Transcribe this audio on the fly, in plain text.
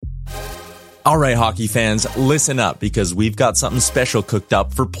All right, hockey fans, listen up because we've got something special cooked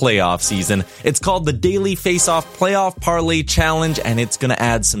up for playoff season. It's called the Daily Face-Off Playoff Parlay Challenge, and it's going to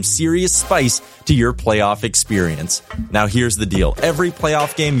add some serious spice to your playoff experience. Now, here's the deal. Every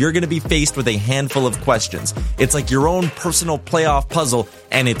playoff game, you're going to be faced with a handful of questions. It's like your own personal playoff puzzle,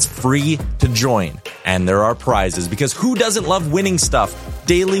 and it's free to join. And there are prizes, because who doesn't love winning stuff?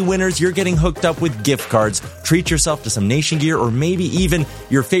 Daily winners, you're getting hooked up with gift cards. Treat yourself to some Nation gear or maybe even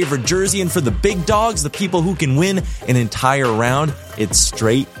your favorite jersey. And for the big dogs, the people who can win an entire round, it's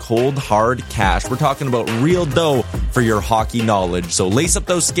straight, cold, hard cash. We're talking about real dough for your hockey knowledge. So lace up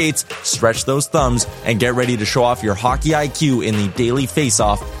those skates, stretch those thumbs, and get ready to show off your hockey IQ in the Daily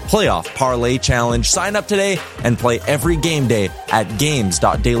Face-Off Playoff Parlay Challenge. Sign up today and play every game day at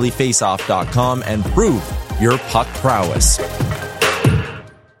games.dailyfaceoff.com and prove your puck prowess.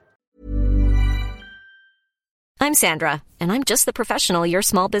 I'm Sandra, and I'm just the professional your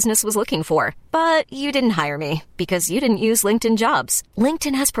small business was looking for. But you didn't hire me because you didn't use LinkedIn Jobs.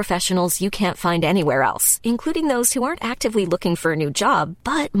 LinkedIn has professionals you can't find anywhere else, including those who aren't actively looking for a new job,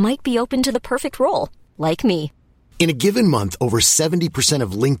 but might be open to the perfect role, like me. In a given month, over 70%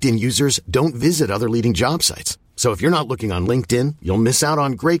 of LinkedIn users don't visit other leading job sites. So if you're not looking on LinkedIn, you'll miss out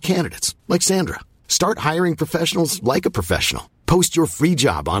on great candidates like Sandra. Start hiring professionals like a professional. Post your free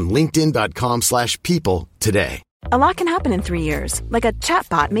job on linkedin.com/people today. A lot can happen in 3 years, like a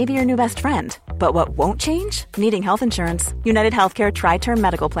chatbot may be your new best friend. But what won't change? Needing health insurance. United Healthcare Tri-Term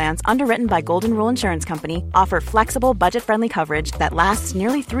Medical Plans, underwritten by Golden Rule Insurance Company, offer flexible, budget-friendly coverage that lasts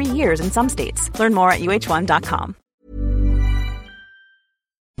nearly 3 years in some states. Learn more at uh1.com.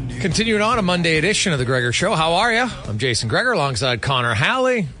 Continuing on a Monday edition of the Gregor Show. How are you? I'm Jason Gregor alongside Connor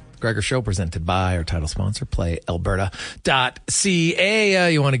Halley. Gregor Show presented by our title sponsor,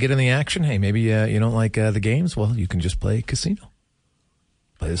 PlayAlberta.ca. You want to get in the action? Hey, maybe you don't like the games? Well, you can just play casino.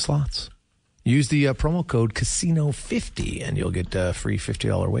 Play the slots. Use the promo code Casino50 and you'll get a free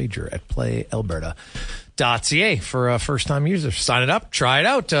 $50 wager at PlayAlberta.ca for first-time users. Sign it up. Try it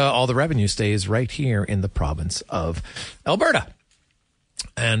out. All the revenue stays right here in the province of Alberta.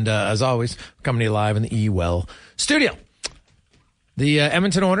 And as always, coming to you live in the E-Well studio. The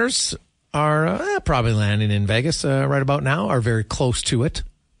Edmonton Oilers are probably landing in Vegas right about now, are very close to it,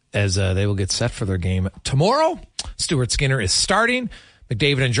 as they will get set for their game tomorrow. Stuart Skinner is starting.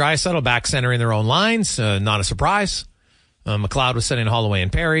 McDavid and Draisaitl back centering their own lines. Not a surprise. McLeod was setting Holloway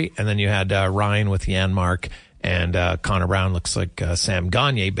and Perry, and then you had Ryan with Janmark and Connor Brown. Looks like Sam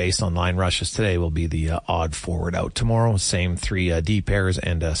Gagner, based on line rushes today, will be the odd forward out tomorrow. Same three D pairs,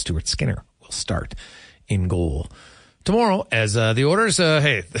 and Stuart Skinner will start in goal tomorrow, as the Oilers,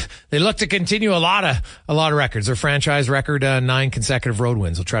 hey, they look to continue a lot of records. Their franchise record, 9 consecutive road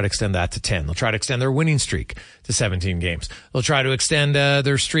wins. They'll try to extend that to 10. They'll try to extend their winning streak to 17 games. They'll try to extend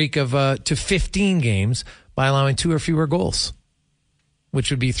their streak of to 15 games by allowing 2 or fewer goals,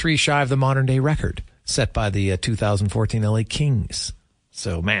 which would be 3 shy of the modern day record set by the 2014 LA Kings.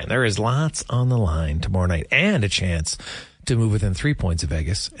 So, man, there is lots on the line tomorrow night, and a chance to move within 3 points of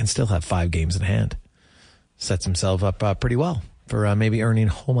Vegas and still have 5 games in hand. Sets himself up pretty well for maybe earning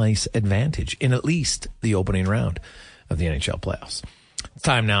home ice advantage in at least the opening round of the NHL playoffs. It's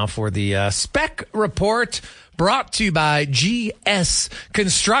time now for the Spec Report, brought to you by GS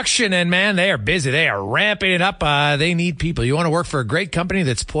Construction. And, man, they are busy. They are ramping it up. They need people. You want to work for a great company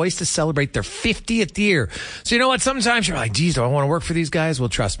that's poised to celebrate their 50th year. So, you know what? Sometimes you're like, geez, do I want to work for these guys? Well,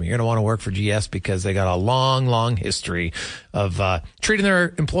 trust me, you're going to want to work for GS because they got a long, long history of treating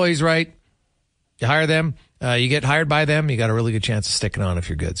their employees right. You hire them. You get hired by them, you got a really good chance of sticking on if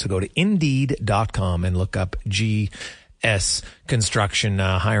you're good. So go to Indeed.com and look up GS Construction,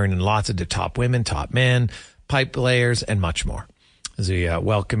 hiring in lots of top women, top men, pipe layers, and much more. As we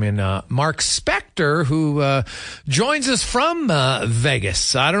welcome in Mark Spector, who joins us from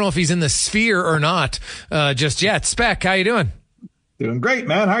Vegas. I don't know if he's in the Sphere or not just yet. Spec, how you doing? Doing great,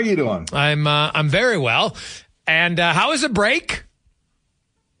 man. How are you doing? I'm very well. And how was the break?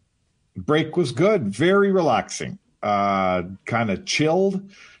 Break was good. Very relaxing. Kind of chilled.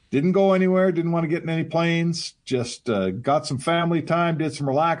 Didn't go anywhere. Didn't want to get in any planes. Just got some family time. Did some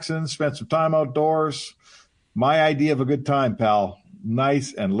relaxing. Spent some time outdoors. My idea of a good time, pal.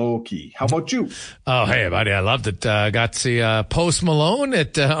 Nice and low key. How about you? Oh, hey, buddy. I loved it. Got to see Post Malone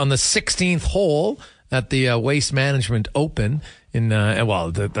on the 16th hole at the Waste Management Open.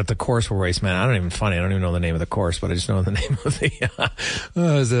 that the course will race, man. I don't even know the name of the course, but I just know the name of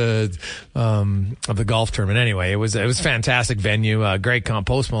the golf tournament. Anyway, it was fantastic venue, great comp.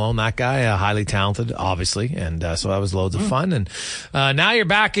 Post Malone, that guy, highly talented, obviously, and so that was loads of fun. And now you're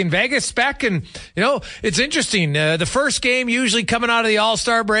back in Vegas, Spec, and it's interesting. The first game usually coming out of the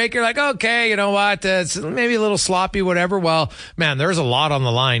All-Star break, you're like, okay, you know what, it's maybe a little sloppy, whatever. Well, man, there's a lot on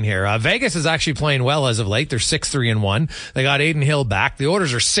the line here. Vegas is actually playing well as of late. They're 6-3-1. They got Aiden Hill back. The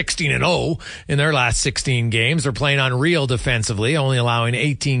Oilers are 16-0 in their last 16 games. They're playing unreal defensively, only allowing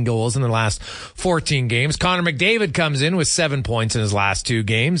 18 goals in their last 14 games. Connor McDavid comes in with 7 points in his last 2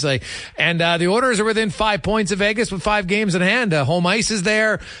 games. And the Oilers are within 5 points of Vegas with 5 games in hand. Home ice is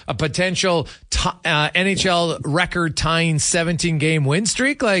there. A potential NHL record tying 17-game win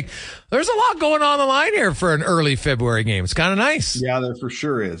streak. There's a lot going on the line here for an early February game. It's kind of nice. Yeah, there for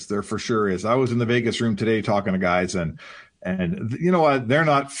sure is. I was in the Vegas room today talking to guys, and you know what? They're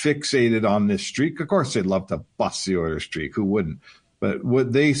not fixated on this streak. Of course, they'd love to bust the Oilers streak. Who wouldn't? But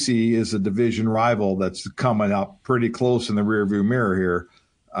what they see is a division rival that's coming up pretty close in the rearview mirror here,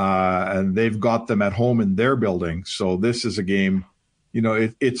 and they've got them at home in their building. So this is a game.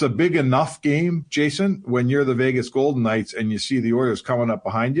 It's a big enough game, Jason, when you're the Vegas Golden Knights and you see the Oilers coming up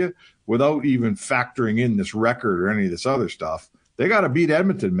behind you without even factoring in this record or any of this other stuff. They got to beat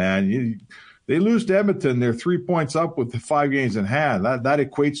Edmonton, man. They lose to Edmonton, they're 3 points up with the 5 games in hand. That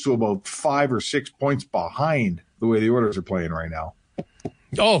equates to about 5 or 6 points behind the way the Oilers are playing right now.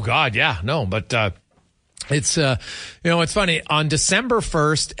 Oh, God, yeah. No, but it's it's funny. On December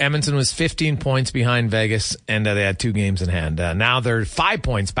 1st, Edmonton was 15 points behind Vegas, and they had 2 games in hand. Now they're 5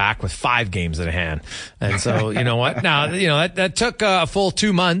 points back with 5 games in hand. And so, you know what? Now, that took a full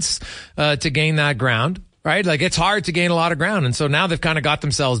 2 months to gain that ground. Right? It's hard to gain a lot of ground. And so now they've kind of got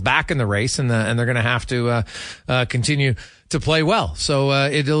themselves back in the race, and they're going to have to continue to play well. So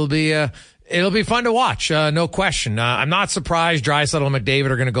it'll be fun to watch, no question. I'm not surprised Draisaitl and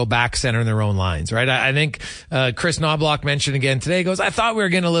McDavid are going to go back center in their own lines, right? I think Chris Knobloch mentioned again today, he goes, I thought we were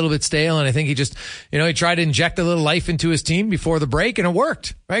getting a little bit stale, and I think he just, he tried to inject a little life into his team before the break, and it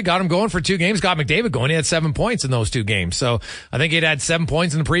worked, right? Got him going for 2 games, got McDavid going. He had 7 points in those 2 games. So I think he'd had 7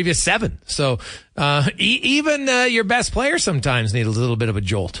 points in the previous 7. So even your best players sometimes need a little bit of a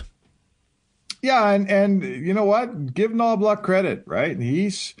jolt. Yeah, and you know what? Give Knobloch credit, right?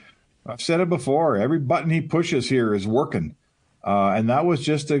 I've said it before, every button he pushes here is working. And that was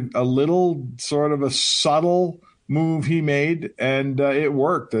just a little sort of a subtle move he made, and it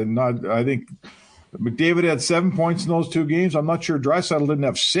worked. And I think McDavid had 7 points in those 2 games. I'm not sure Draisaitl didn't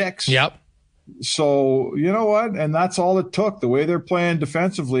have 6. Yep. So, you know what? And that's all it took. The way they're playing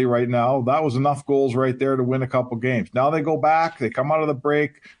defensively right now, that was enough goals right there to win a couple games. Now they go back, they come out of the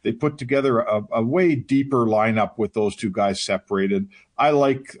break, they put together a way deeper lineup with those 2 guys separated.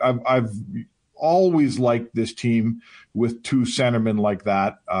 I've always liked this team with 2 centermen like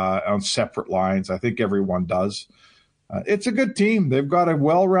that on separate lines. I think everyone does. It's a good team. They've got a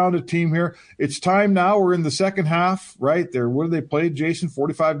well-rounded team here. It's time now. We're in the second half, right? What have they played, Jason?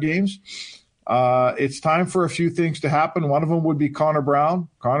 45 games? It's time for a few things to happen. One of them would be Connor Brown.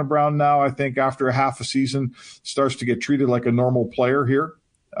 Connor Brown now, I think, after a half a season, starts to get treated like a normal player here.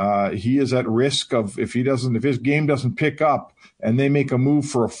 He is at risk of, if his game doesn't pick up and they make a move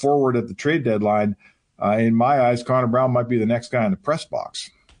for a forward at the trade deadline, in my eyes, Connor Brown might be the next guy in the press box.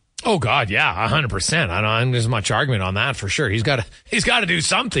 Oh God, yeah, 100%. I don't think there's much argument on that for sure. He's got to do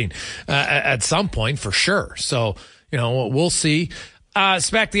something at some point for sure. So we'll see.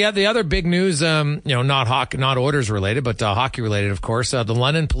 Spec, the other big news, not Oilers related, but hockey related, of course. The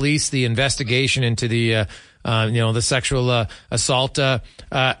London police, the investigation into the sexual assault, the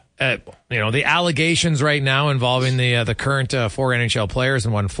allegations right now involving the current 4 NHL players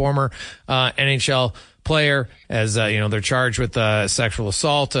and 1 former NHL player, as they're charged with sexual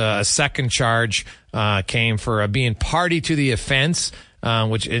assault. A second charge came for being party to the offense,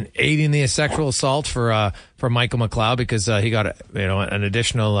 which in aiding the sexual assault for Michael McLeod, because he got an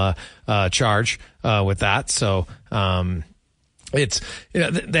additional charge with that. So it's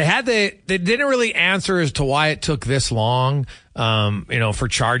they didn't really answer as to why it took this long for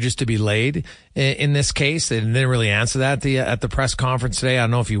charges to be laid in this case. They didn't really answer that at the press conference today. I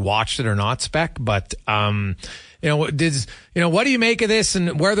don't know if you watched it or not, Spec, but what do you make of this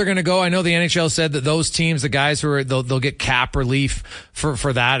and where they're going to go? I know the NHL said that those teams, the guys who are, they'll get cap relief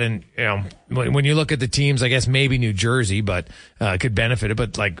for that. And, when you look at the teams, I guess maybe New Jersey, but, could benefit it.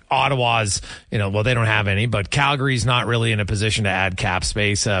 But like Ottawa's, well, they don't have any, but Calgary's not really in a position to add cap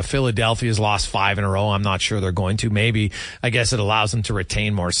space. Philadelphia's lost 5 in a row. I'm not sure they're going to. Maybe, I guess it allows them to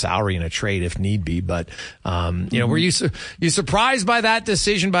retain more salary in a trade if need be. But, were you surprised by that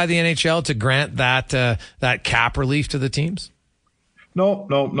decision by the NHL to grant that cap relief to the teams? No,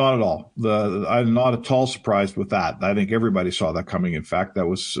 not at all. I'm not at all surprised with that. I think everybody saw that coming. In fact, that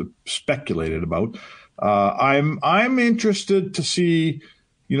was speculated about. I'm interested to see,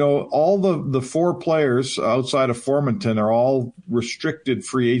 all the 4 players outside of Formanton are all restricted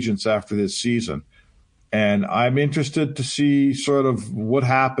free agents after this season. And I'm interested to see sort of what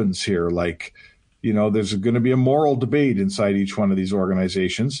happens here. Like, there's going to be a moral debate inside each one of these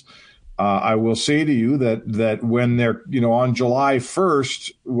organizations. I will say to you that when they're, on July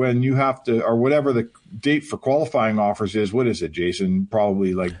 1st, when you have to, or whatever the date for qualifying offers is, what is it, Jason?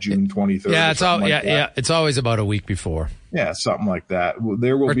 Probably like June 23rd. Yeah, it's always about a week before. Yeah, something like that.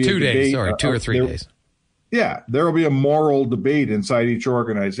 There will be 2 a days, debate, sorry, 2 or 3 days. Yeah, there will be a moral debate inside each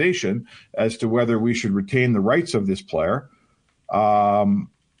organization as to whether we should retain the rights of this player. And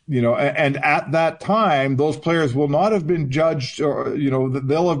at that time, those players will not have been judged, or,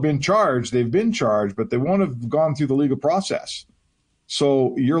 they'll have been charged. They've been charged, but they won't have gone through the legal process.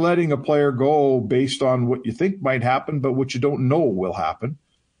 So you're letting a player go based on what you think might happen, but what you don't know will happen.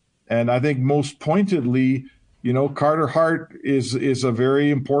 And I think most pointedly, Carter Hart is a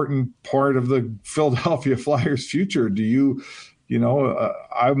very important part of the Philadelphia Flyers' future. I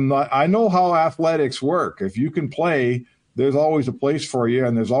know how athletics work. If you can play, there's always a place for you,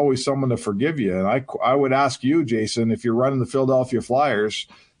 and there's always someone to forgive you. And I would ask you, Jason, if you're running the Philadelphia Flyers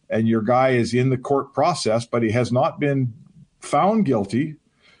and your guy is in the court process, but he has not been found guilty,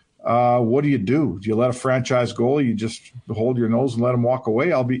 what do? Do you let a franchise goalie, you just hold your nose and let him walk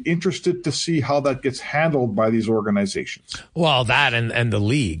away? I'll be interested to see how that gets handled by these organizations. Well, that and the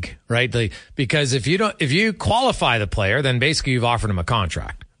league, right? Because if you qualify the player, then basically you've offered him a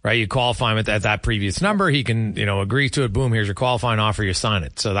contract. Right, you qualify him at that previous number. He can, agree to it. Boom, here's your qualifying offer. You sign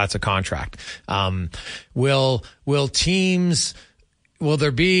it. So that's a contract. Will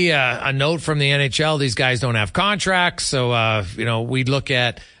there be a note from the NHL? These guys don't have contracts. So, we'd look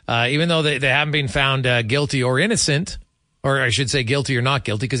at, even though they haven't been found guilty or innocent, or I should say guilty or not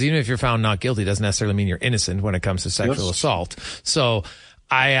guilty, because even if you're found not guilty, doesn't necessarily mean you're innocent when it comes to sexual assault. So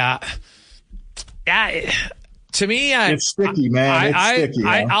to me, it's sticky, man. It's sticky.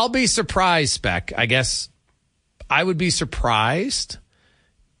 I'll be surprised, Spec. I guess I would be surprised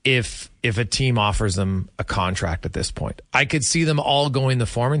if a team offers them a contract at this point. I could see them all going the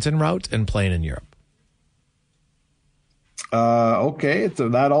Formanton route and playing in Europe. Okay,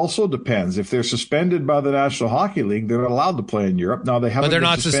 that also depends. If they're suspended by the National Hockey League, they're allowed to play in Europe. Now they haven't. But they're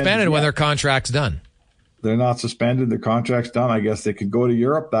not suspended when their contract's done. They're not suspended. Their contract's done. I guess they could go to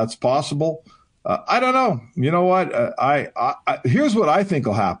Europe. That's possible. I don't know. You know what? Here's what I think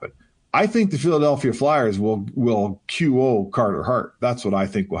will happen. I think the Philadelphia Flyers will QO Carter Hart. That's what I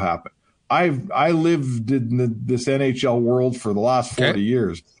think will happen. I lived in this NHL world for the last 40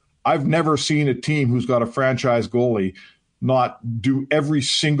 years. I've never seen a team who's got a franchise goalie not do every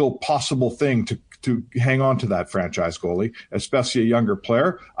single possible thing to hang on to that franchise goalie, especially a younger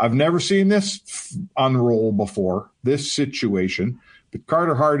player. I've never seen this unroll before, this situation. But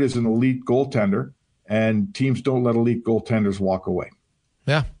Carter Hart is an elite goaltender, and teams don't let elite goaltenders walk away.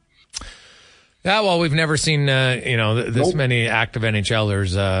 Yeah. Yeah, well, we've never seen, this many active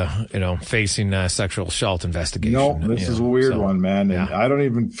NHLers, facing sexual assault investigation. No, this is a weird one, man. And I don't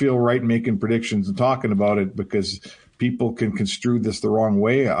even feel right making predictions and talking about it because people can construe this the wrong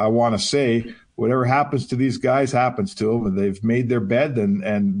way. I want to say whatever happens to these guys happens to them, and they've made their bed,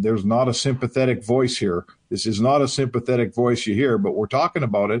 and there's not a sympathetic voice here. This is not a sympathetic voice you hear, but we're talking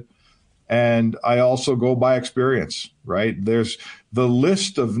about it. And I also go by experience, right? There's the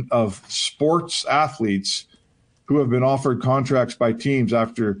list of sports athletes who have been offered contracts by teams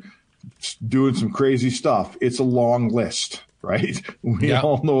after doing some crazy stuff. It's a long list, right? We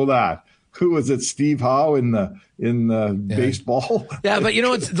all know that. Who was it? Steve Howe in the baseball? Yeah, but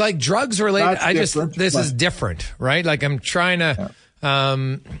it's like drugs related. This is different, right? Like I'm trying to.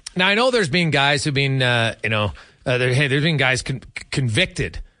 Now I know there's been guys who've been, there's been guys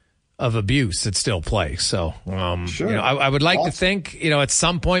convicted of abuse that still play. So, sure. I would like to think, at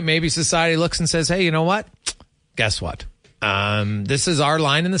some point maybe society looks and says, hey, you know what? Guess what? This is our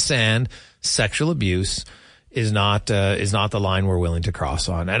line in the sand. Sexual abuse is not the line we're willing to cross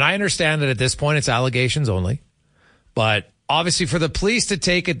on. And I understand that at this point it's allegations only, but obviously for the police to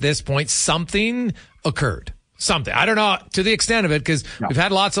take at this point, something occurred. Something. I don't know to the extent of it, because we've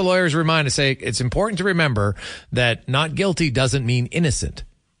had lots of lawyers remind us, say it's important to remember that not guilty doesn't mean innocent.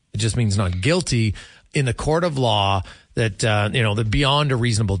 It just means not guilty in the court of law, that, that beyond a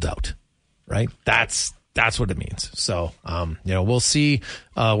reasonable doubt, right? That's what it means. So, we'll see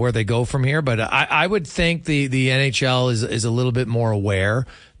where they go from here. But I would think the NHL is a little bit more aware.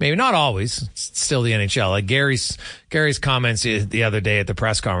 Maybe not always. It's still the NHL. Like Gary's comments the other day at the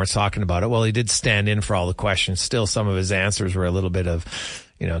press conference talking about it. Well, he did stand in for all the questions. Still, some of his answers were a little bit of,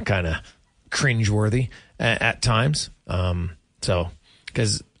 kind of cringeworthy at times.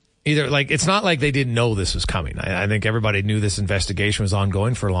 Because either, like, it's not like they didn't know this was coming. I think everybody knew this investigation was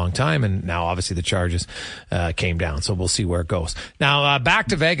ongoing for a long time, and now obviously the charges came down. So we'll see where it goes. Now, back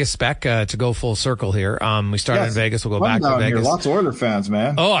to Vegas, Spec, to go full circle here. We started in Vegas. We'll go back to Vegas. Here. Lots of Oilers fans,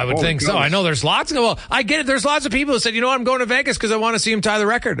 man. Oh, I would think so. I know there's lots. Well, I get it. There's lots of people who said, I'm going to Vegas because I want to see them tie the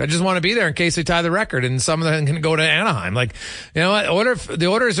record. I just want to be there in case they tie the record. And some of them can go to Anaheim. Like, you know what? The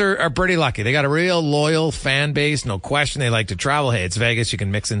Oilers are pretty lucky. They got a real loyal fan base. No question. They like to travel. Hey, it's Vegas. You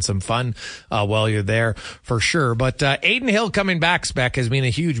can mix in some fun while you're there for sure. But Aiden Hill coming back, Spec, has been a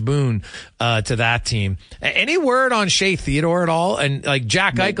huge boon to that team. Any word on Shea Theodore at all? And like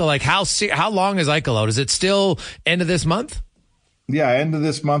Jack Eichel, like how long is Eichel out? Is it still end of this month? Yeah, end of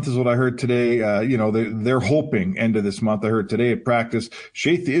this month is what I heard today. They're hoping end of this month. I heard today at practice,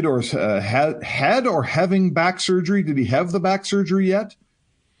 Shea Theodore's had or having back surgery. Did he have the back surgery yet?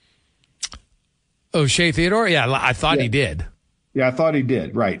 Oh, Shea Theodore? Yeah, I thought he did. Yeah, I thought he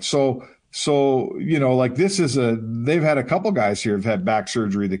did. Right. So, like they've had a couple guys here have had back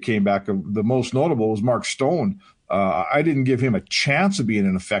surgery that came back. The most notable was Mark Stone. I didn't give him a chance of being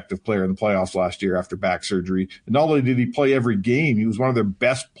an effective player in the playoffs last year after back surgery. And not only did he play every game, he was one of their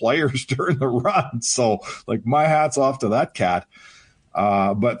best players during the run. So, like, my hat's off to that cat.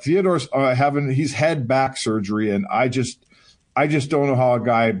 But Theodore's he's had back surgery, and I just don't know how a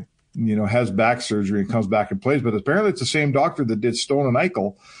guy, has back surgery and comes back and plays. But apparently it's the same doctor that did Stone and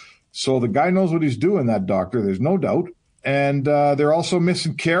Eichel. So the guy knows what he's doing, that doctor. There's no doubt. And they're also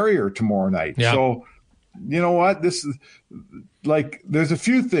missing Carrier tomorrow night. Yeah. So, you know what? This is like, there's a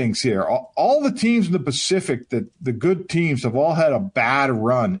few things here. All the teams in the Pacific, the good teams, have all had a bad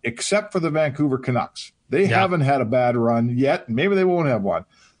run, except for the Vancouver Canucks. They haven't had a bad run yet. Maybe they won't have one.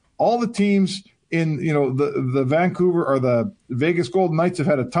 All the teams in, the Vancouver or the Vegas Golden Knights have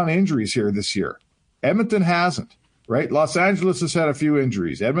had a ton of injuries here this year. Edmonton hasn't, right? Los Angeles has had a few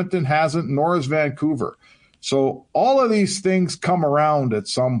injuries. Edmonton hasn't, nor has Vancouver. So all of these things come around at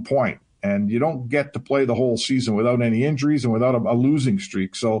some point. And you don't get to play the whole season without any injuries and without a losing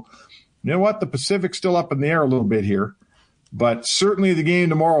streak. So, you know what? The Pacific's still up in the air a little bit here. But certainly the game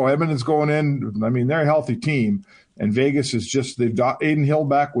tomorrow, Edmonton's going in. I mean, they're a healthy team. And Vegas they've got Aiden Hill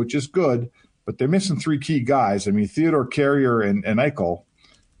back, which is good. But they're missing three key guys. I mean, Theodore, Carrier, and Eichel,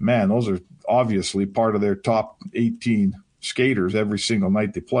 man, those are obviously part of their top 18 skaters every single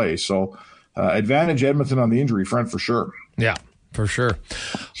night they play. So advantage Edmonton on the injury front for sure. Yeah. For sure.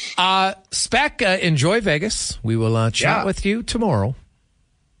 Spec, enjoy Vegas. We will chat with you tomorrow.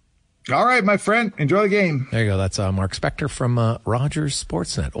 All right, my friend. Enjoy the game. There you go. That's Mark Spector from Rogers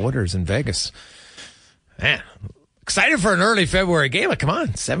Sportsnet. Oilers in Vegas. Man, excited for an early February game. Like, come on,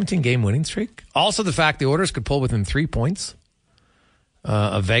 17-game winning streak. Also, the fact the Oilers could pull within 3 points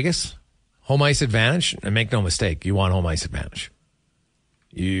of Vegas. Home ice advantage. And make no mistake, you want home ice advantage.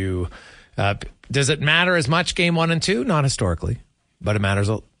 Does it matter as much game 1 and 2? Not historically, but it matters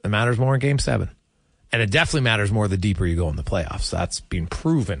more in game 7. And it definitely matters more the deeper you go in the playoffs. That's been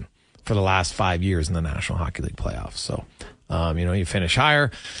proven for the last 5 years in the National Hockey League playoffs. So, you finish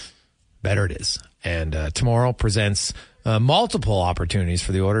higher, better it is. And tomorrow presents multiple opportunities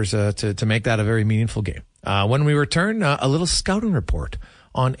for the Oilers to make that a very meaningful game. When we return, a little scouting report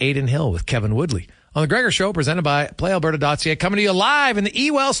on Aiden Hill with Kevin Woodley on the Gregor Show, presented by PlayAlberta.ca, coming to you live in the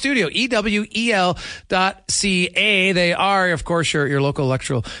eWell studio, EWEL.ca. They are, of course, your local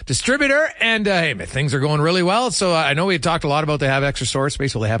electrical distributor. And, hey, things are going really well. So I know we talked a lot about they have extra storage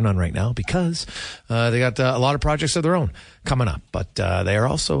space. Well, they have none right now because they got a lot of projects of their own coming up. But they are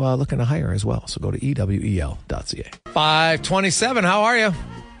also looking to hire as well. So go to EWEL.ca. 527, how are you?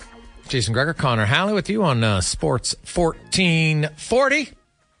 Jason Gregor, Connor Halley with you on Sports 1440.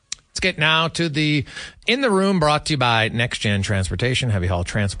 Let's get now to the In the Room, brought to you by Next Gen Transportation, heavy haul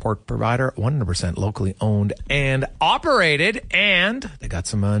transport provider, 100% locally owned and operated. And they got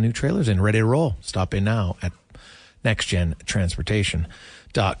some new trailers in, ready to roll. Stop in now at Next Gen Transportation.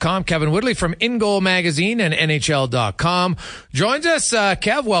 Kevin Woodley from In Goal Magazine and NHL.com joins us.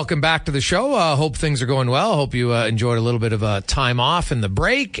 Kev, welcome back to the show. Hope things are going well. Hope you enjoyed a little bit of time off in the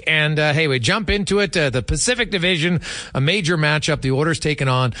break. And hey, we jump into it. The Pacific Division, a major matchup. The Oilers taking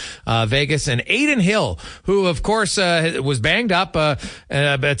on Vegas, and Adin Hill, who of course was banged up,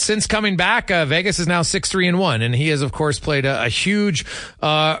 but since coming back, Vegas is now 6-3-1, and he has of course played a huge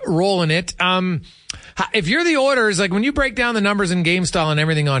role in it. If you're the Oilers, like when you break down the numbers in game style and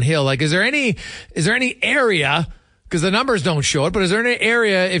everything on Hill, like is there any area, because the numbers don't show it, but is there any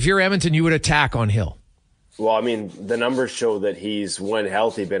area if you're Edmonton you would attack on Hill? Well, I mean, the numbers show that he's, when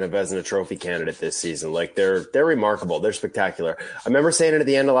healthy, been a Vezina Trophy candidate this season. Like, they're remarkable. They're spectacular. I remember saying it at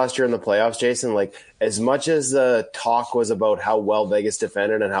the end of last year in the playoffs, Jason, like, as much as the talk was about how well Vegas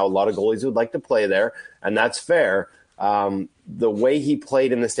defended and how a lot of goalies would like to play there, and that's fair, the way he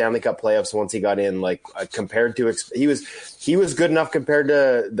played in the Stanley Cup playoffs once he got in, like, compared to he was good enough compared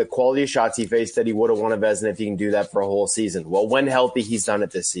to the quality of shots he faced that he would have won a Vezina if he can do that for a whole season. Well, when healthy, he's done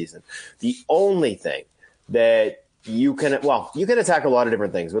it this season. The only thing that you can attack a lot of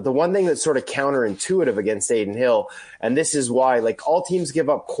different things, but the one thing that's sort of counterintuitive against Adin Hill, and this is why, like, all teams give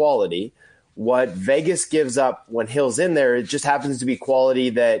up quality. What Vegas gives up when Hill's in there, it just happens to be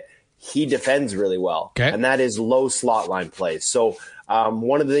quality that he defends really well. Okay. And that is low slot line plays. So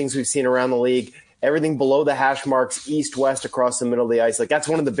one of the things we've seen around the league, everything below the hash marks, east-west across the middle of the ice, like that's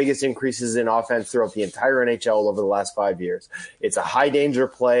one of the biggest increases in offense throughout the entire NHL over the last 5 years. It's a high-danger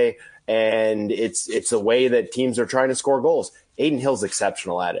play, and it's a way that teams are trying to score goals. Adin Hill's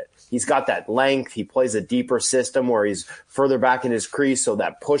exceptional at it. He's got that length. He plays a deeper system where he's further back in his crease, so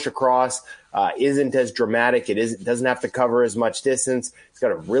that push across isn't as dramatic. It doesn't have to cover as much distance. He's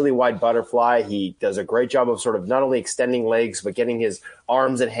got a really wide butterfly. He does a great job of sort of not only extending legs, but getting his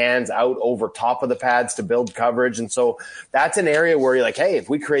arms and hands out over top of the pads to build coverage. And so that's an area where you're like, hey, if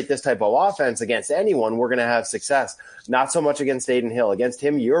we create this type of offense against anyone, we're going to have success. Not so much against Adin Hill. Against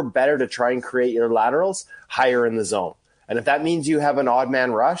him, you're better to try and create your laterals higher in the zone. And if that means you have an odd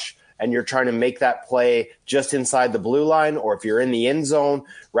man rush and you're trying to make that play just inside the blue line, or if you're in the end zone,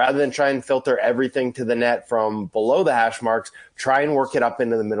 rather than try and filter everything to the net from below the hash marks, try and work it up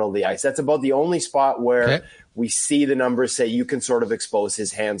into the middle of the ice. That's about the only spot where we see the numbers say you can sort of expose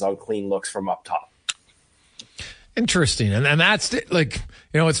his hands on clean looks from up top. Interesting. And that's like,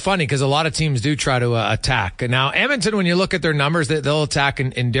 you know, it's funny because a lot of teams do try to attack. And now Edmonton, when you look at their numbers, they'll attack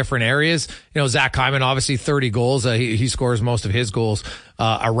in different areas. You know, Zach Hyman, obviously 30 goals. He scores most of his goals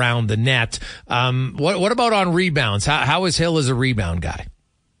around the net. What about on rebounds? How is Hill as a rebound guy?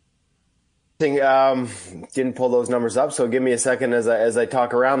 Didn't pull those numbers up, so give me a second as I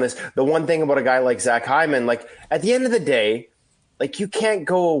talk around this. The one thing about a guy like Zach Hyman, like at the end of the day, like you can't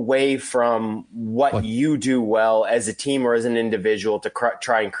go away from what you do well as a team or as an individual to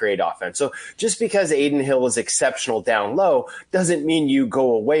try and create offense. So just because Adin Hill is exceptional down low doesn't mean you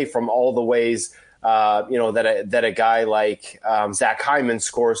go away from all the ways that a guy like Zach Hyman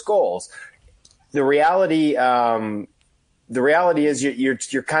scores goals. The reality is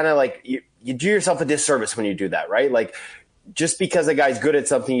you're kind of like you do yourself a disservice when you do that, right? Like, just because a guy's good at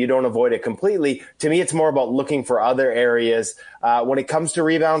something, you don't avoid it completely. To me, it's more about looking for other areas. When it comes to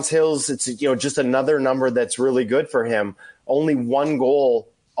rebounds, Hills, it's just another number that's really good for him. Only 1 goal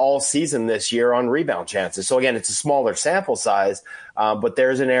all season this year on rebound chances. So again, it's a smaller sample size, but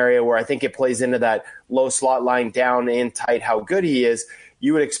there's an area where I think it plays into that low slot line down in tight, how good he is.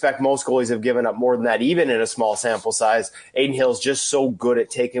 You would expect most goalies have given up more than that, even in a small sample size. Adin Hill's just so good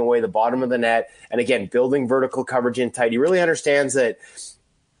at taking away the bottom of the net. And again, building vertical coverage in tight. He really understands that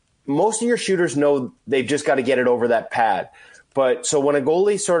most of your shooters know they've just got to get it over that pad. But so when a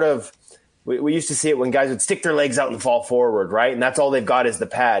goalie sort of, we used to see it when guys would stick their legs out and fall forward, right? And that's all they've got is the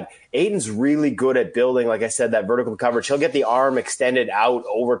pad. Aiden's really good at building, like I said, that vertical coverage. He'll get the arm extended out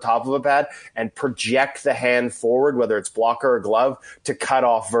over top of a pad and project the hand forward, whether it's blocker or glove, to cut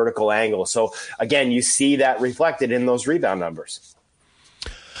off vertical angle. So again, you see that reflected in those rebound numbers.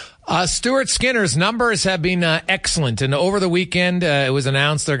 Stuart Skinner's numbers have been excellent, and over the weekend it was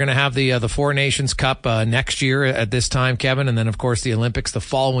announced they're going to have the Four Nations Cup next year at this time, Kevin, and then of course the Olympics the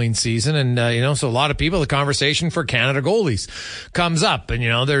following season. And so a lot of people, the conversation for Canada goalies comes up,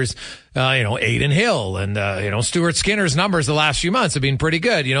 and there's Adin Hill and Stuart Skinner's numbers the last few months have been pretty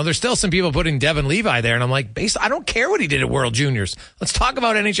good. There's still some people putting Devin Levi there, and I'm like, I don't care what he did at World Juniors. Let's talk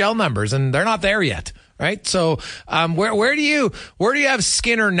about NHL numbers, and they're not there yet. Right. So, where do you have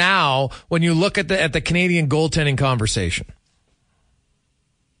Skinner now when you look at the Canadian goaltending conversation?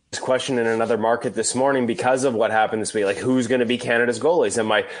 This question in another market this morning because of what happened this week, like who's going to be Canada's goalies?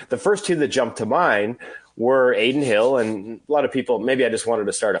 And the first two that jumped to mind were Adin Hill and a lot of people, maybe I just wanted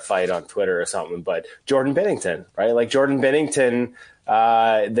to start a fight on Twitter or something, but Jordan Binnington, right? Like Jordan Binnington,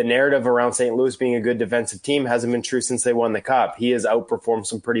 the narrative around St. Louis being a good defensive team hasn't been true since they won the Cup. He has outperformed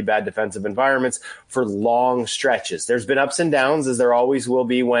some pretty bad defensive environments for long stretches. There's been ups and downs, as there always will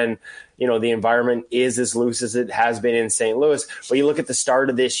be when, the environment is as loose as it has been in St. Louis. But you look at the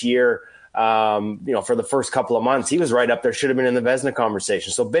start of this year, for the first couple of months, he was right up there, should have been in the Vezina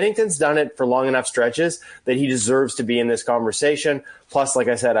conversation. So Binnington's done it for long enough stretches that he deserves to be in this conversation. Plus, like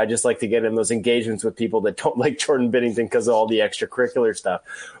I said, I just like to get in those engagements with people that don't like Jordan Binnington because of all the extracurricular stuff.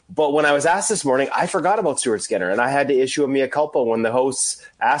 But when I was asked this morning, I forgot about Stuart Skinner, and I had to issue a mea culpa when the hosts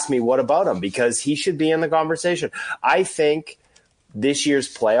asked me what about him, because he should be in the conversation. I think this year's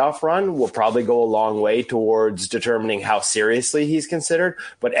playoff run will probably go a long way towards determining how seriously he's considered.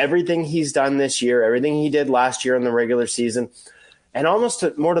 But everything he's done this year, everything he did last year in the regular season, and almost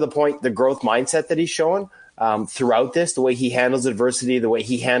more to the point, the growth mindset that he's shown throughout this, the way he handles adversity, the way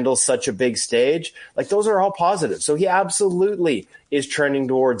he handles such a big stage, like those are all positive. So he absolutely is trending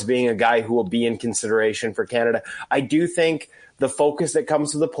towards being a guy who will be in consideration for Canada. I do think the focus that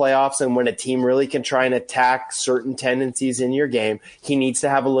comes to the playoffs and when a team really can try and attack certain tendencies in your game, he needs to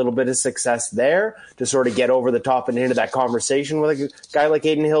have a little bit of success there to sort of get over the top and into that conversation with a guy like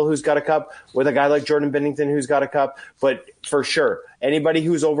Adin Hill who's got a cup, with a guy like Jordan Binnington who's got a cup. But for sure, anybody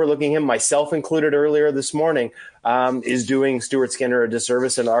who's overlooking him, myself included earlier this morning, is doing Stuart Skinner a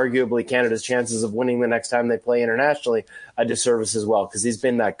disservice and arguably Canada's chances of winning the next time they play internationally a disservice as well, because he's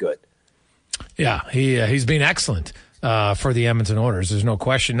been that good. Yeah, he's been excellent. For the Edmonton Oilers, there's no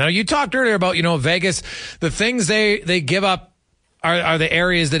question. Now, you talked earlier about, Vegas, the things they give up are the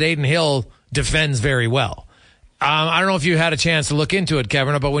areas that Adin Hill defends very well. I don't know if you had a chance to look into it,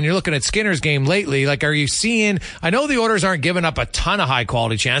 Kevin, but when you're looking at Skinner's game lately, like, are you seeing, I know the Oilers aren't giving up a ton of high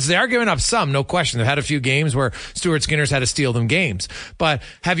quality chances. They are giving up some, no question. They've had a few games where Stuart Skinner's had to steal them games. But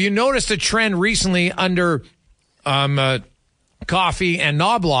have you noticed a trend recently under, Coffey and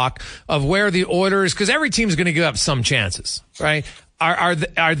Knobloch of where the Oilers, because every team's going to give up some chances, right?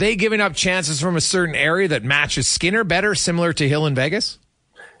 Are they giving up chances from a certain area that matches Skinner better, similar to Hill in Vegas?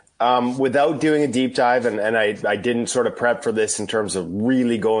 Without doing a deep dive, and I didn't sort of prep for this in terms of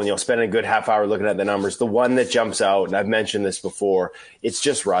really going, spending a good half hour looking at the numbers, the one that jumps out, and I've mentioned this before, it's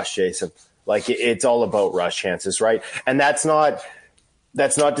just rush, Jason. Like, it's all about rush chances, right? And that's not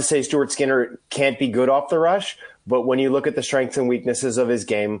to say Stuart Skinner can't be good off the rush, but when you look at the strengths and weaknesses of his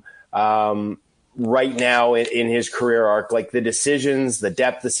game, right now in his career arc, like the decisions, the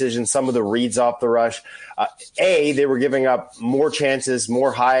depth decisions, some of the reads off the rush, they were giving up more chances,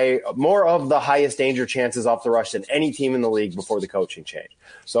 more of the highest danger chances off the rush than any team in the league before the coaching change.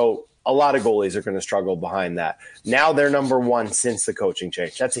 So a lot of goalies are going to struggle behind that. Now they're number one since the coaching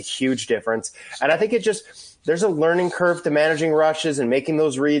change. That's a huge difference. And I think there's a learning curve to managing rushes and making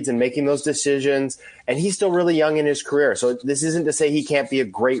those reads and making those decisions. And he's still really young in his career. So this isn't to say he can't be a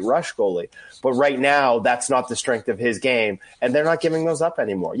great rush goalie. But right now, that's not the strength of his game. And they're not giving those up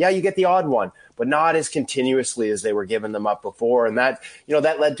anymore. Yeah, you get the odd one, but not as continuously as they were giving them up before. And that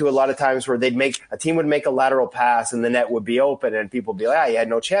led to a lot of times where a team would make a lateral pass and the net would be open and people would be like, you had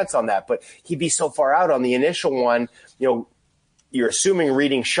no chance on that. But he'd be so far out on the initial one, you're assuming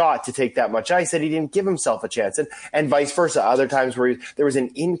reading shot to take that much ice that he didn't give himself a chance, and vice versa. Other times where there was an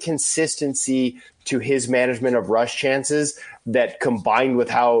inconsistency to his management of rush chances that, combined with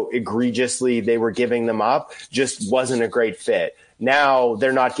how egregiously they were giving them up, just wasn't a great fit. Now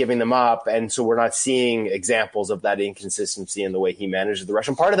they're not giving them up, and so we're not seeing examples of that inconsistency in the way he manages the rush.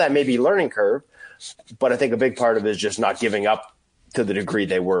 And part of that may be learning curve, but I think a big part of it is just not giving up to the degree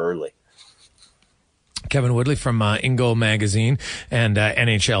they were early. Kevin Woodley from Ingo Magazine and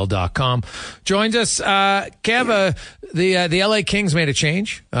NHL.com joins us. Kev, the LA Kings made a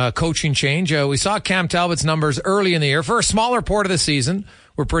change, coaching change. We saw Cam Talbot's numbers early in the year for a smaller part of the season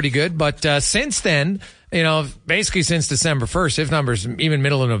were pretty good. But since then, basically since December 1st, his numbers, even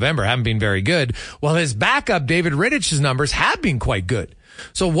middle of November, haven't been very good. Well, his backup, David Rittich's numbers have been quite good.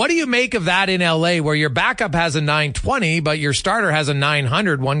 So what do you make of that in LA, where your backup has a 920, but your starter has a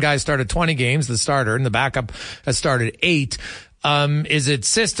 900? One guy started 20 games, the starter, and the backup has started 8. Is it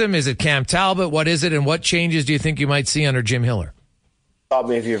system? Is it Cam Talbot? What is it? And what changes do you think you might see under Jim Hiller? Stop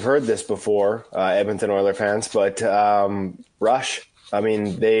me if you've heard this before, Edmonton Oilers fans, but rush. I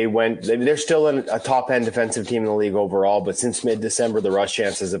mean, they're still a top-end defensive team in the league overall, but since mid-December, the rush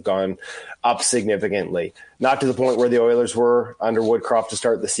chances have gone up significantly. Not to the point where the Oilers were under Woodcroft to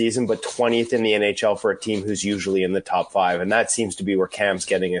start the season, but 20th in the NHL for a team who's usually in the top 5, and that seems to be where Cam's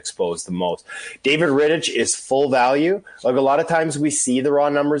getting exposed the most. David Rittich is full value. Like, a lot of times we see the raw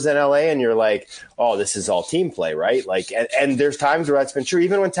numbers in LA, and you're like, oh, this is all team play, right? Like, and there's times where that's been true.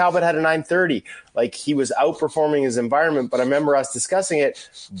 Even when Talbot had a 930, like, he was outperforming his environment, but I remember us discussing it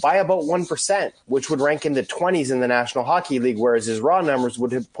by about 1%, which would rank in the 20s in the National Hockey League, whereas his raw numbers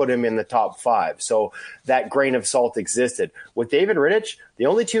would have put him in the top 5. So that grain of salt existed. With David Rittich, the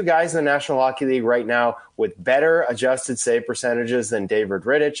only two guys in the National Hockey League right now with better adjusted save percentages than David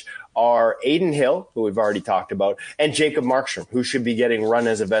Rittich are Aiden Hill, who we've already talked about, and Jacob Markstrom, who should be getting run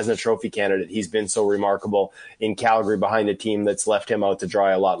as a Vezina Trophy candidate. He's been so remarkable in Calgary behind a team that's left him out to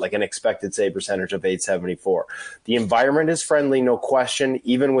dry a lot, like an expected save percentage of .874. The environment is friendly, no question,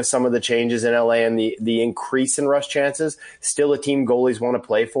 even with some of the changes in LA and the increase in rush chances. Still a team goalies want to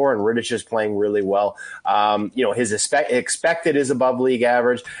play for, and Rittich is playing really well. His expected is above league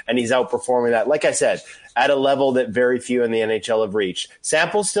average, and he's outperforming that. Like I said, at a level that very few in the NHL have reached.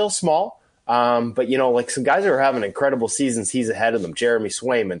 Sample's still small, but, like some guys who are having incredible seasons, he's ahead of them. Jeremy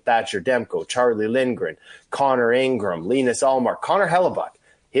Swayman, Thatcher Demko, Charlie Lindgren, Connor Ingram, Linus Allmark, Connor Hellebuck.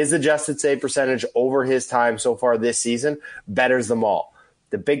 His adjusted save percentage over his time so far this season betters them all.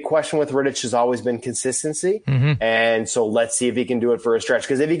 The big question with Rittich has always been consistency. Mm-hmm. And so let's see if he can do it for a stretch.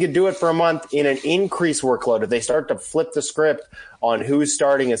 Because if he could do it for a month in an increased workload, if they start to flip the script on who's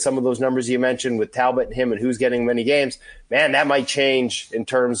starting and some of those numbers you mentioned with Talbot and him and who's getting many games, man, that might change in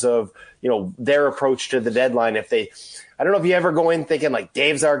terms of, their approach to the deadline. I don't know if you ever go in thinking like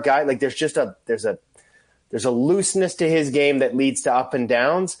Dave's our guy. Like there's a looseness to his game that leads to up and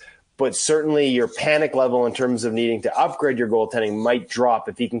downs. But certainly your panic level in terms of needing to upgrade your goaltending might drop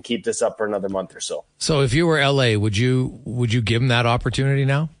if he can keep this up for another month or so. So if you were LA, would you give him that opportunity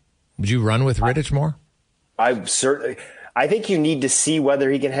now? Would you run with Rittich more? I think you need to see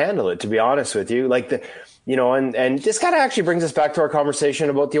whether he can handle it, to be honest with you. And this kind of actually brings us back to our conversation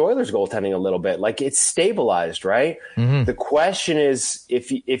about the Oilers goaltending a little bit. Like, it's stabilized, right? Mm-hmm. The question is,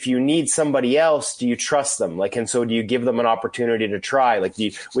 if you need somebody else, do you trust them? And so do you give them an opportunity to try?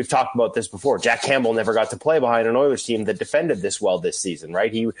 We've talked about this before. Jack Campbell never got to play behind an Oilers team that defended this well this season,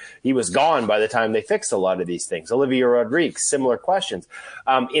 right? He was gone by the time they fixed a lot of these things. Olivier Rodriguez, similar questions.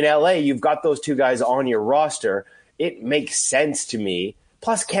 In LA, you've got those two guys on your roster. It makes sense to me.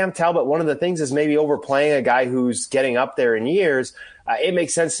 Plus, Cam Talbot, one of the things is maybe overplaying a guy who's getting up there in years. It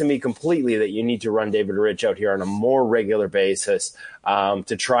makes sense to me completely that you need to run David Rittich out here on a more regular basis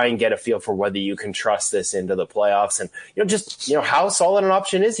to try and get a feel for whether you can trust this into the playoffs. And, how solid an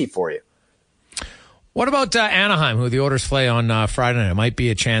option is he for you? What about Anaheim, who the Oilers play on Friday night? It might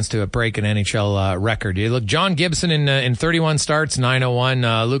be a chance to break an NHL record. You look, John Gibson in 31 starts,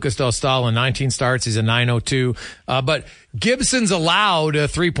 901. Lucas Dostal in 19 starts, he's a 902. But Gibson's allowed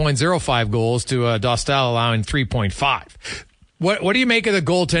 3.05 goals to Dostal allowing 3.5. What do you make of the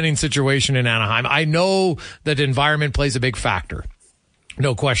goaltending situation in Anaheim? I know that environment plays a big factor.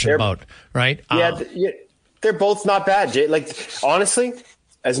 No question about it, right? Yeah, they're both not bad. Honestly,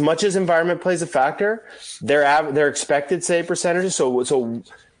 as much as environment plays a factor, their expected save percentages, so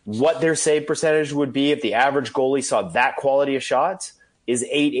what their save percentage would be if the average goalie saw that quality of shots is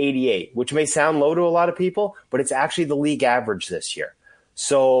 .888, which may sound low to a lot of people, but it's actually the league average this year.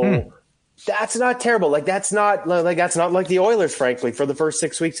 So that's not terrible. That's not like the Oilers, frankly, for the first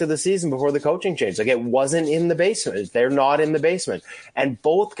 6 weeks of the season before the coaching change. It wasn't in the basement. They're not in the basement. And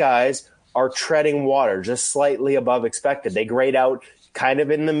both guys are treading water just slightly above expected. They grade out kind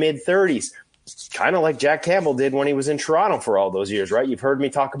of in the mid-30s, kind of like Jack Campbell did when he was in Toronto for all those years, right? You've heard me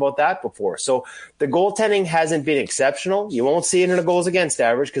talk about that before. So the goaltending hasn't been exceptional. You won't see it in a goals against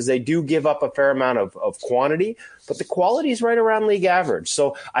average because they do give up a fair amount of quantity, but the quality is right around league average.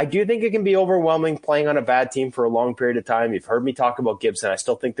 So I do think it can be overwhelming playing on a bad team for a long period of time. You've heard me talk about Gibson. I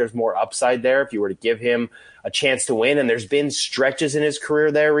still think there's more upside there if you were to give him a chance to win. And there's been stretches in his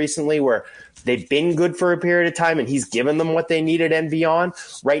career there recently where they've been good for a period of time and he's given them what they needed and beyond.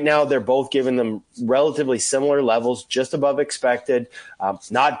 Right now, they're both giving them relatively similar levels, just above expected.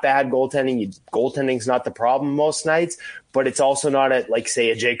 Not bad goaltending. Goaltending's not the problem most nights, but it's also not at,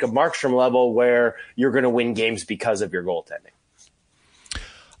 say, a Jacob Markstrom level where you're going to win games because of your goaltending.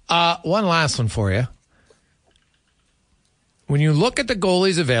 One last one for you. When you look at the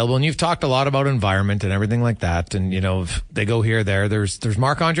goalies available, and you've talked a lot about environment and everything like that, and, if they go here, there's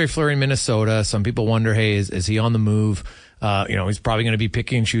Marc-Andre Fleury in Minnesota. Some people wonder, hey, is he on the move? He's probably going to be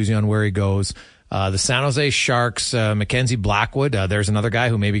picky and choosy on where he goes. The San Jose Sharks, Mackenzie Blackwood, there's another guy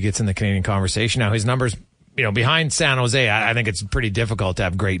who maybe gets in the Canadian conversation. Now, his numbers, behind San Jose, I think it's pretty difficult to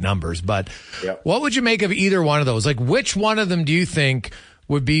have great numbers. But What would you make of either one of those? Like, which one of them do you think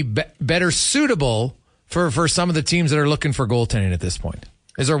would be better suitable for some of the teams that are looking for goaltending at this point?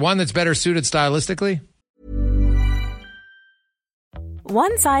 Is there one that's better suited stylistically?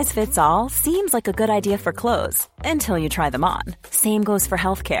 One size fits all seems like a good idea for clothes until you try them on. Same goes for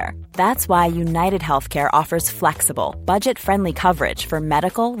healthcare. That's why United Healthcare offers flexible, budget-friendly coverage for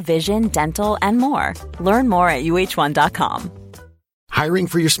medical, vision, dental, and more. Learn more at uh1.com. Hiring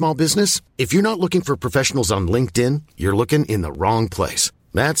for your small business? If you're not looking for professionals on LinkedIn, you're looking in the wrong place.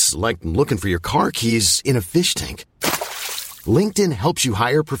 That's like looking for your car keys in a fish tank. LinkedIn helps you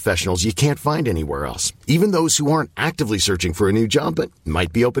hire professionals you can't find anywhere else, even those who aren't actively searching for a new job but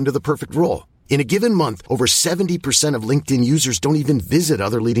might be open to the perfect role. In a given month, over 70% of LinkedIn users don't even visit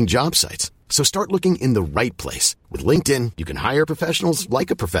other leading job sites. So start looking in the right place. With LinkedIn, you can hire professionals like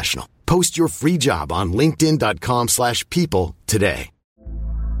a professional. Post your free job on linkedin.com/people today.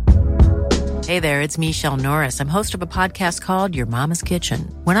 Hey there, it's Michelle Norris. I'm host of a podcast called Your Mama's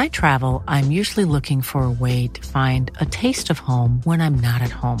Kitchen. When I travel, I'm usually looking for a way to find a taste of home when I'm not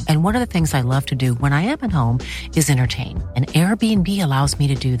at home. And one of the things I love to do when I am at home is entertain. And Airbnb allows me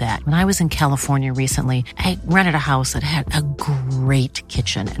to do that. When I was in California recently, I rented a house that had a great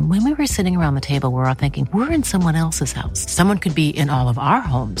kitchen. And when we were sitting around the table, we were all thinking, we're in someone else's house. Someone could be in all of our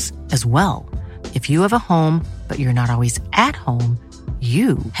homes as well. If you have a home, but you're not always at home,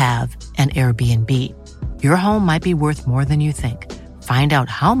 you have an Airbnb. Your home might be worth more than you think. Find out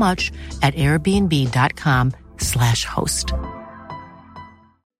how much at airbnb.com/host.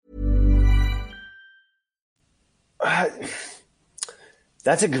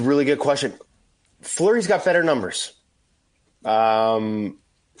 That's a really good question. Fleury's got better numbers,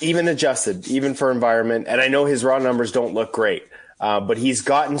 even adjusted, even for environment. And I know his raw numbers don't look great. But he's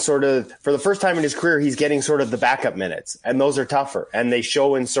gotten sort of, for the first time in his career, he's getting sort of the backup minutes, and those are tougher. And they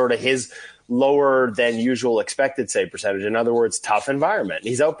show in sort of his lower than usual expected save percentage. In other words, tough environment.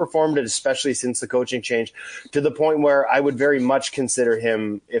 He's outperformed it, especially since the coaching change, to the point where I would very much consider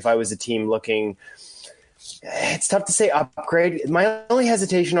him, if I was a team looking, it's tough to say upgrade. My only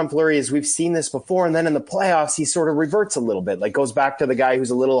hesitation on Fleury is we've seen this before, and then in the playoffs, he sort of reverts a little bit, like goes back to the guy who's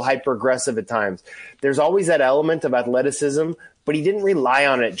a little hyper-aggressive at times. There's always that element of athleticism, but he didn't rely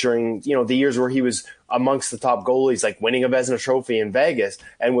on it during, the years where he was amongst the top goalies, like winning a Vezina Trophy in Vegas,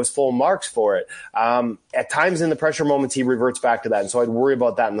 and was full marks for it. At times in the pressure moments, he reverts back to that, and so I'd worry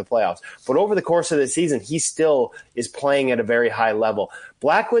about that in the playoffs. But over the course of the season, he still is playing at a very high level.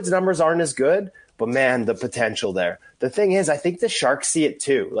 Blackwood's numbers aren't as good, but man, the potential there. The thing is, I think the Sharks see it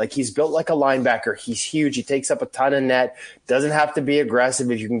too. Like, he's built like a linebacker. He's huge. He takes up a ton of net. Doesn't have to be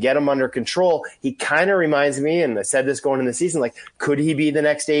aggressive. If you can get him under control, he kind of reminds me, and I said this going into the season, like, could he be the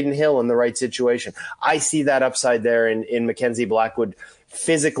next Aiden Hill in the right situation? I see that upside there in Mackenzie Blackwood,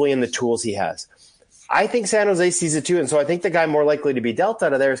 physically, and the tools he has. I think San Jose sees it too, and so I think the guy more likely to be dealt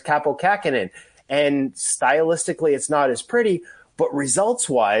out of there is Kaapo Kähkönen. And stylistically, it's not as pretty, but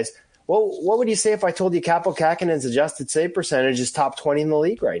results-wise, well, what would you say if I told you Kaapo Kähkönen's adjusted save percentage is top 20 in the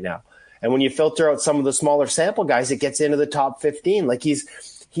league right now? And when you filter out some of the smaller sample guys, it gets into the top 15. Like, he's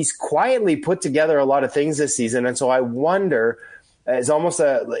quietly put together a lot of things this season. And so I wonder, it's almost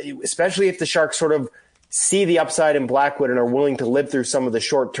especially if the Sharks sort of see the upside in Blackwood and are willing to live through some of the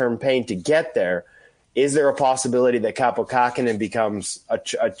short-term pain to get there, is there a possibility that Kaapo Kähkönen becomes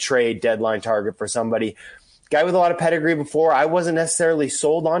a trade deadline target for somebody? Guy with a lot of pedigree before, I wasn't necessarily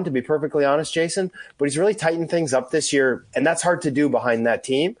sold on, to be perfectly honest, Jason, but he's really tightened things up this year, and that's hard to do behind that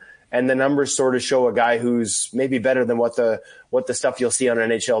team. And the numbers sort of show a guy who's maybe better than what the stuff you'll see on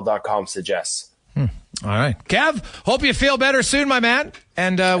NHL.com suggests. All right. Kev, hope you feel better soon, my man,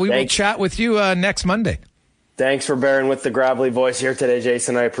 and we will chat with you next Monday. Thanks for bearing with the gravelly voice here today,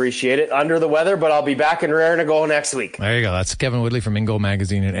 Jason. I appreciate it. Under the weather, but I'll be back and raring to go next week. There you go. That's Kevin Woodley from Ingo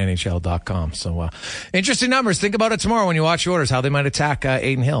Magazine at NHL.com. So interesting numbers. Think about it tomorrow when you watch the orders, how they might attack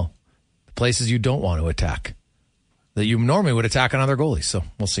Aiden Hill. The places you don't want to attack, that you normally would attack on other goalies. So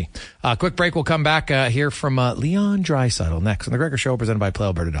we'll see. Quick break. We'll come back here from Leon Draisaitl next on the Gregor Show, presented by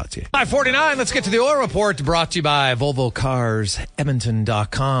PlayAlberta.ca. 5:49. Let's get to the oil report, brought to you by Volvo Cars,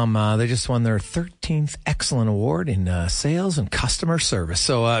 Edmonton.com. They just won their 13th Excellent Award in sales and customer service.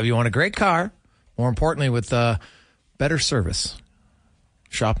 So if you want a great car, more importantly with better service,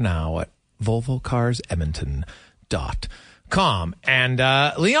 shop now at VolvoCarsEdmonton.com. And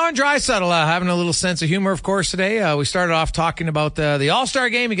Leon Draisaitl having a little sense of humor, of course, today. We started off talking about the All-Star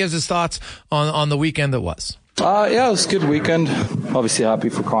game. He gives his thoughts on the weekend that was. Yeah, it was a good weekend. obviously happy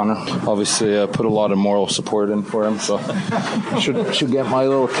for Connor. Obviously put a lot of moral support in for him, so should get my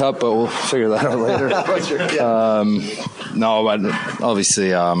little cup, but we'll figure that out later. No, but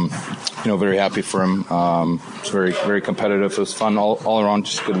obviously, very happy for him. It's very, very competitive. It was fun all around,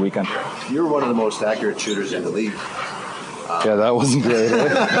 just a good weekend. You're one of the most accurate shooters in the league. Yeah, that wasn't great. Eh?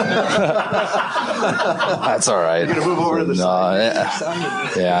 That's all right. You're going to move over to the side.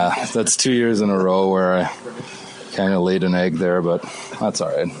 Yeah, that's 2 years in a row where I kind of laid an egg there, but that's all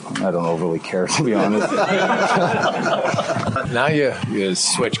right. I don't overly care, to be honest. Now you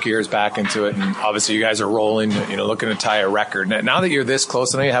switch gears back into it, and obviously you guys are rolling, looking to tie a record. Now that you're this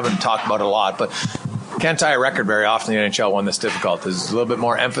close, I know you haven't talked about it a lot, but can't tie a record very often in the NHL, one this difficult. There's a little bit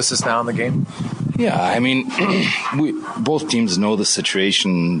more emphasis now in the game. Yeah, I mean, both teams know the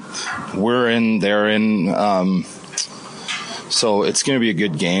situation we're in, they're in. So it's going to be a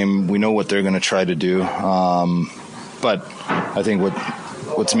good game. We know what they're going to try to do. But I think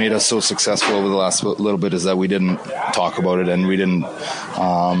what's made us so successful over the last little bit is that we didn't talk about it, and we didn't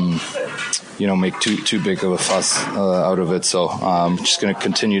make too big of a fuss out of it. So just going to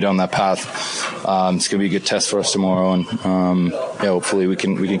continue down that path. It's going to be a good test for us tomorrow, and hopefully we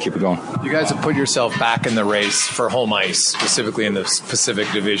can keep it going. You guys have put yourself back in the race for home ice, specifically in the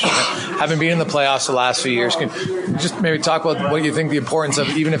Pacific Division. Having been in the playoffs the last few years, can you just maybe talk about what you think the importance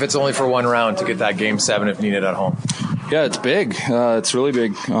of, even if it's only for one round, to get that Game 7 if needed at home? Yeah, it's big. It's really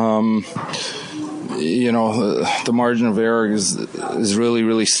big. The margin of error is really,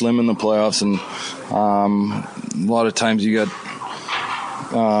 really slim in the playoffs, and a lot of times you got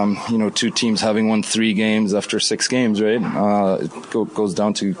two teams having won 3 games after 6 games, right? It goes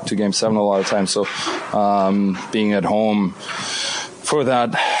down to Game 7 a lot of times. So being at home for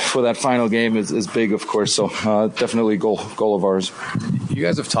that final game is big, of course. So definitely goal of ours. You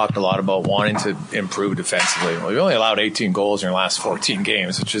guys have talked a lot about wanting to improve defensively. Well, you only allowed 18 goals in your last 14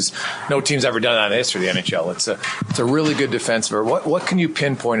 games, which is no team's ever done that in the history of the NHL. It's a really good defensive. What can you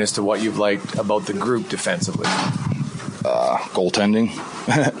pinpoint as to what you've liked about the group defensively? Goaltending.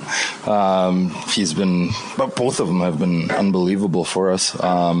 But both of them have been unbelievable for us.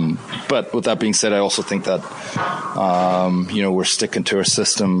 But with that being said, I also think that we're sticking to our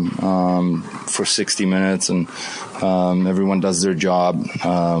system for 60 minutes, and everyone does their job.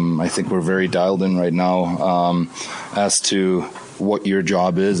 I think we're very dialed in right now as to what your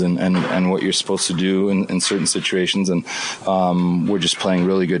job is and what you're supposed to do in certain situations, and we're just playing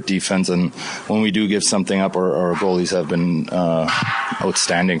really good defense, and when we do give something up, our goalies have been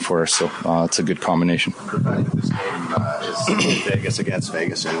outstanding for us, so it's a good combination. The fact that this game is Vegas against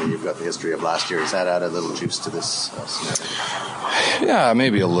Vegas, and you've got the history of last year, has that added a little juice to this scenario? Yeah,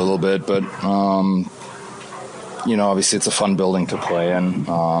 maybe a little bit, but obviously it's a fun building to play in.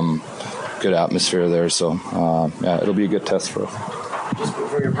 Good atmosphere there, so it'll be a good test for us. Just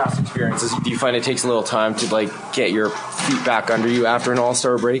from your past experiences, do you find it takes a little time to get your feet back under you after an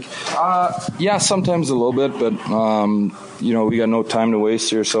All-Star break? Yeah, sometimes a little bit, but we got no time to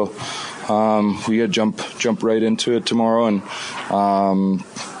waste here, so we got to jump right into it tomorrow, and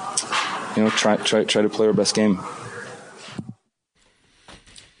try to play our best game.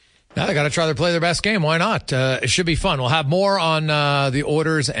 Now they got to try to play their best game. Why not? It should be fun. We'll have more on the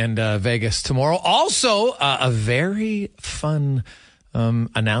Oilers and Vegas tomorrow. Also, a very fun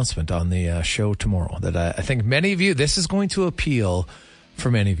announcement on the show tomorrow that I think many of you, this is going to appeal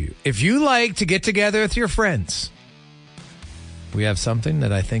for many of you. If you like to get together with your friends, we have something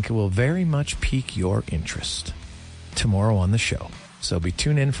that I think will very much pique your interest tomorrow on the show. So be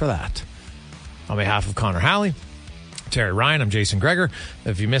tuned in for that. On behalf of Connor Halley, Terry Ryan, I'm Jason Gregor.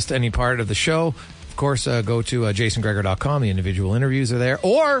 If you missed any part of the show, of course, go to jasongregor.com. The individual interviews are there.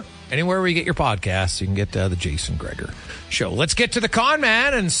 Or anywhere where you get your podcasts, you can get the Jason Gregor Show. Let's get to the Con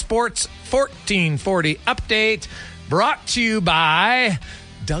Man and Sports 1440 update brought to you by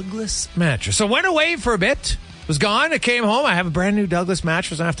Douglas Mattress. So went away for a bit, was gone, I came home. I have a brand new Douglas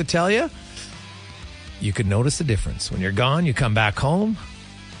mattress, I have to tell you. You could notice the difference. When you're gone, you come back home.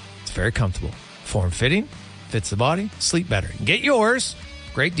 It's very comfortable. Form-fitting. Fits the body, sleep better. Get yours.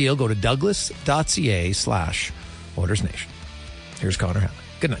 Great deal. Go to douglas.ca/OilersNation. Here's Connor Halley.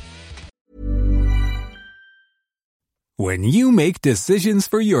 Good night. When you make decisions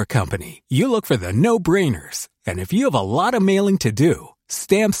for your company, you look for the no-brainers. And if you have a lot of mailing to do,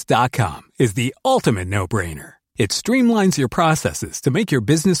 Stamps.com is the ultimate no-brainer. It streamlines your processes to make your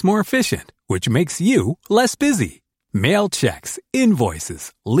business more efficient, which makes you less busy. Mail checks,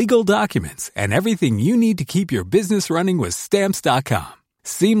 invoices, legal documents, and everything you need to keep your business running with Stamps.com.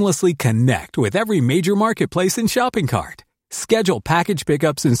 Seamlessly connect with every major marketplace and shopping cart. Schedule package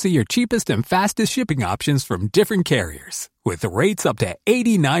pickups and see your cheapest and fastest shipping options from different carriers, with rates up to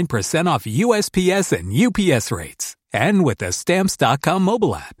 89% off USPS and UPS rates. And with the Stamps.com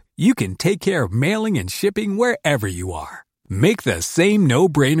mobile app, you can take care of mailing and shipping wherever you are. Make the same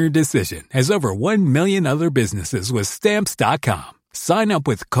no-brainer decision as over 1 million other businesses with Stamps.com. Sign up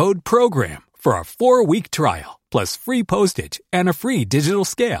with code PROGRAM for a 4-week trial, plus free postage and a free digital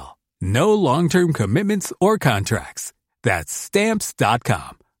scale. No long-term commitments or contracts. That's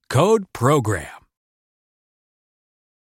Stamps.com. Code PROGRAM.